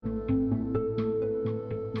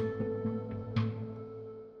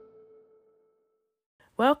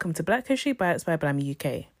Welcome to Black History Bites by Blam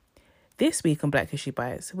UK. This week on Black History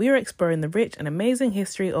Bites, we are exploring the rich and amazing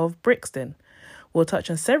history of Brixton. We'll touch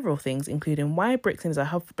on several things, including why Brixton is a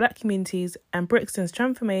hub for Black communities and Brixton's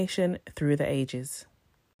transformation through the ages.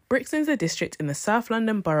 Brixton is a district in the South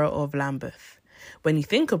London borough of Lambeth. When you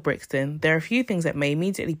think of Brixton, there are a few things that may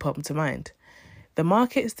immediately pop to mind. The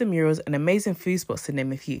markets, the murals, and amazing food spots to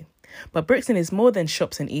name a few. But Brixton is more than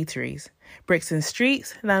shops and eateries. Brixton's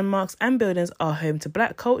streets, landmarks, and buildings are home to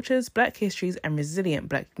Black cultures, Black histories, and resilient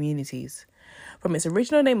Black communities. From its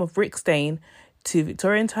original name of Brixton to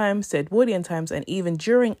Victorian times to Edwardian times, and even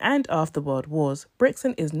during and after World Wars,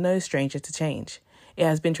 Brixton is no stranger to change. It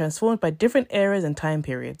has been transformed by different eras and time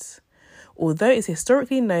periods. Although it's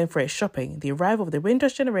historically known for its shopping, the arrival of the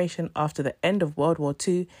Windrush generation after the end of World War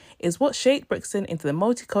II is what shaped Brixton into the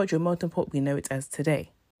multicultural melting pot we know it as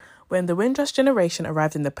today. When the Windrush generation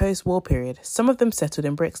arrived in the post-war period, some of them settled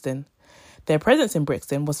in Brixton. Their presence in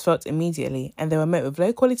Brixton was felt immediately, and they were met with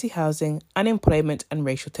low-quality housing, unemployment, and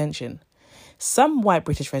racial tension. Some white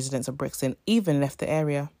British residents of Brixton even left the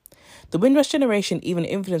area. The Windrush generation even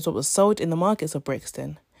influenced what was sold in the markets of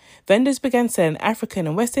Brixton. Vendors began selling African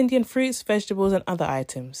and West Indian fruits, vegetables, and other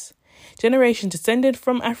items. Generations descended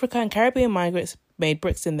from Africa and Caribbean migrants made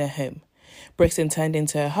Brixton their home. Brixton turned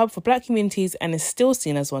into a hub for Black communities and is still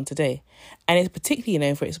seen as one today, and is particularly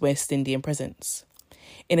known for its West Indian presence.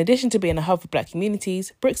 In addition to being a hub for Black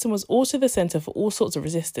communities, Brixton was also the centre for all sorts of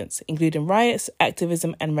resistance, including riots,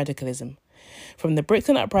 activism, and radicalism. From the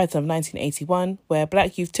Brixton Uprising of 1981, where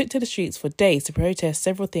Black youth took to the streets for days to protest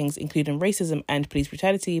several things, including racism and police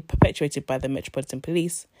brutality perpetuated by the Metropolitan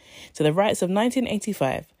Police, to the riots of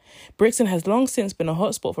 1985, Brixton has long since been a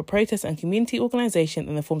hotspot for protest and community organisation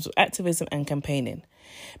in the forms of activism and campaigning.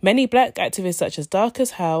 Many Black activists such as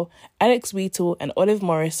Darcus Howe, Alex Wheatle and Olive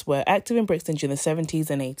Morris were active in Brixton during the 70s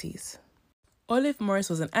and 80s. Olive Morris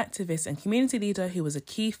was an activist and community leader who was a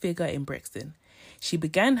key figure in Brixton. She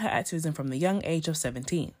began her activism from the young age of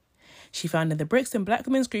 17. She founded the Brixton Black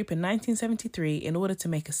Women's Group in 1973 in order to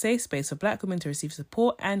make a safe space for Black women to receive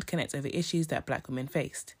support and connect over issues that Black women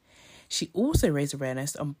faced. She also raised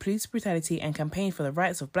awareness on police brutality and campaigned for the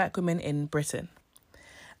rights of Black women in Britain.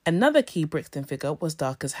 Another key Brixton figure was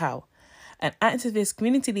Darcus Howe, an activist,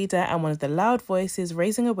 community leader and one of the loud voices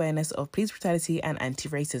raising awareness of police brutality and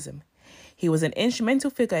anti-racism. He was an instrumental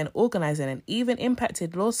figure in organising and even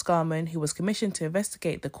impacted Lord Scarman, who was commissioned to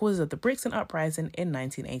investigate the causes of the Brixton Uprising in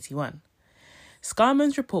 1981.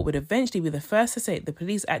 Scarman's report would eventually be the first to say the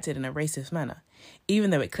police acted in a racist manner, even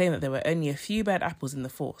though it claimed that there were only a few bad apples in the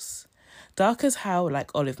force. Darcus Howe,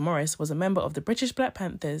 like Olive Morris, was a member of the British Black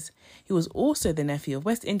Panthers. He was also the nephew of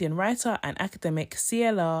West Indian writer and academic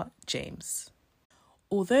C.L.R. James.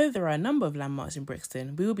 Although there are a number of landmarks in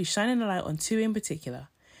Brixton, we will be shining a light on two in particular: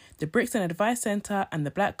 the Brixton Advice Centre and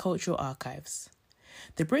the Black Cultural Archives.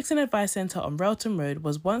 The Brixton Advice Centre on Relton Road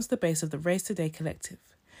was once the base of the Race Today collective,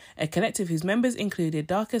 a collective whose members included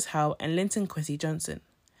Darcus Howe and Linton Kwesi Johnson.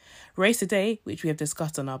 Race Today, which we have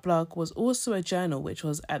discussed on our blog, was also a journal which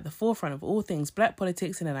was at the forefront of all things Black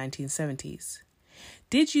politics in the 1970s.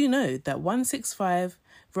 Did you know that 165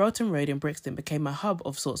 Relton Road in Brixton became a hub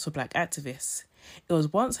of sorts for Black activists? It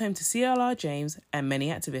was once home to C.L.R. James, and many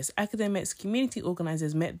activists, academics, community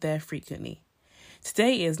organisers met there frequently.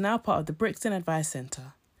 Today it is now part of the Brixton Advice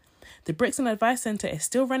Centre. The Brixton Advice Centre is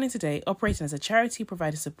still running today, operating as a charity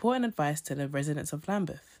providing support and advice to the residents of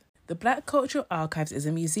Lambeth. The Black Cultural Archives is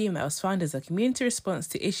a museum that was founded as a community response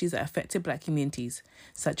to issues that affected Black communities,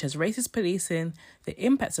 such as racist policing, the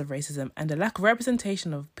impacts of racism, and the lack of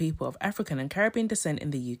representation of people of African and Caribbean descent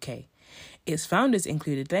in the UK. Its founders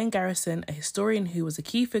included Lane Garrison, a historian who was a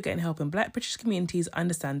key figure in helping Black British communities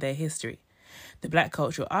understand their history. The Black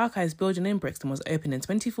Cultural Archives building in Brixton was opened in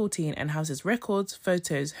 2014 and houses records,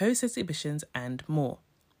 photos, hosts exhibitions, and more.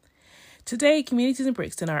 Today, communities in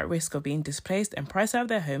Brixton are at risk of being displaced and priced out of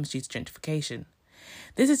their homes due to gentrification.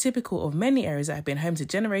 This is typical of many areas that have been home to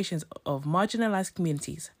generations of marginalised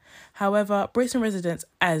communities. However, Brixton residents,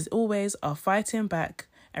 as always, are fighting back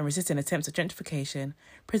and resisting attempts of gentrification,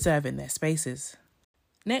 preserving their spaces.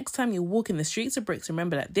 Next time you walk in the streets of Brixton,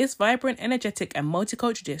 remember that this vibrant, energetic and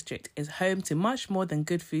multicultural district is home to much more than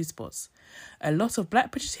good food spots. A lot of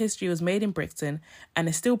Black British history was made in Brixton and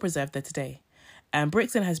is still preserved there today. And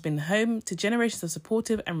Brixton has been home to generations of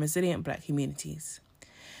supportive and resilient Black communities.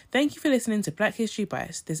 Thank you for listening to Black History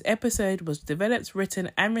Bites. This episode was developed,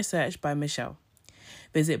 written and researched by Michelle.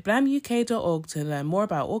 Visit blamuk.org to learn more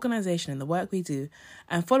about our organisation and the work we do,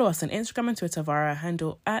 and follow us on Instagram and Twitter via our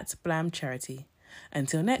handle @BlamCharity.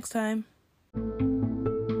 Until next time.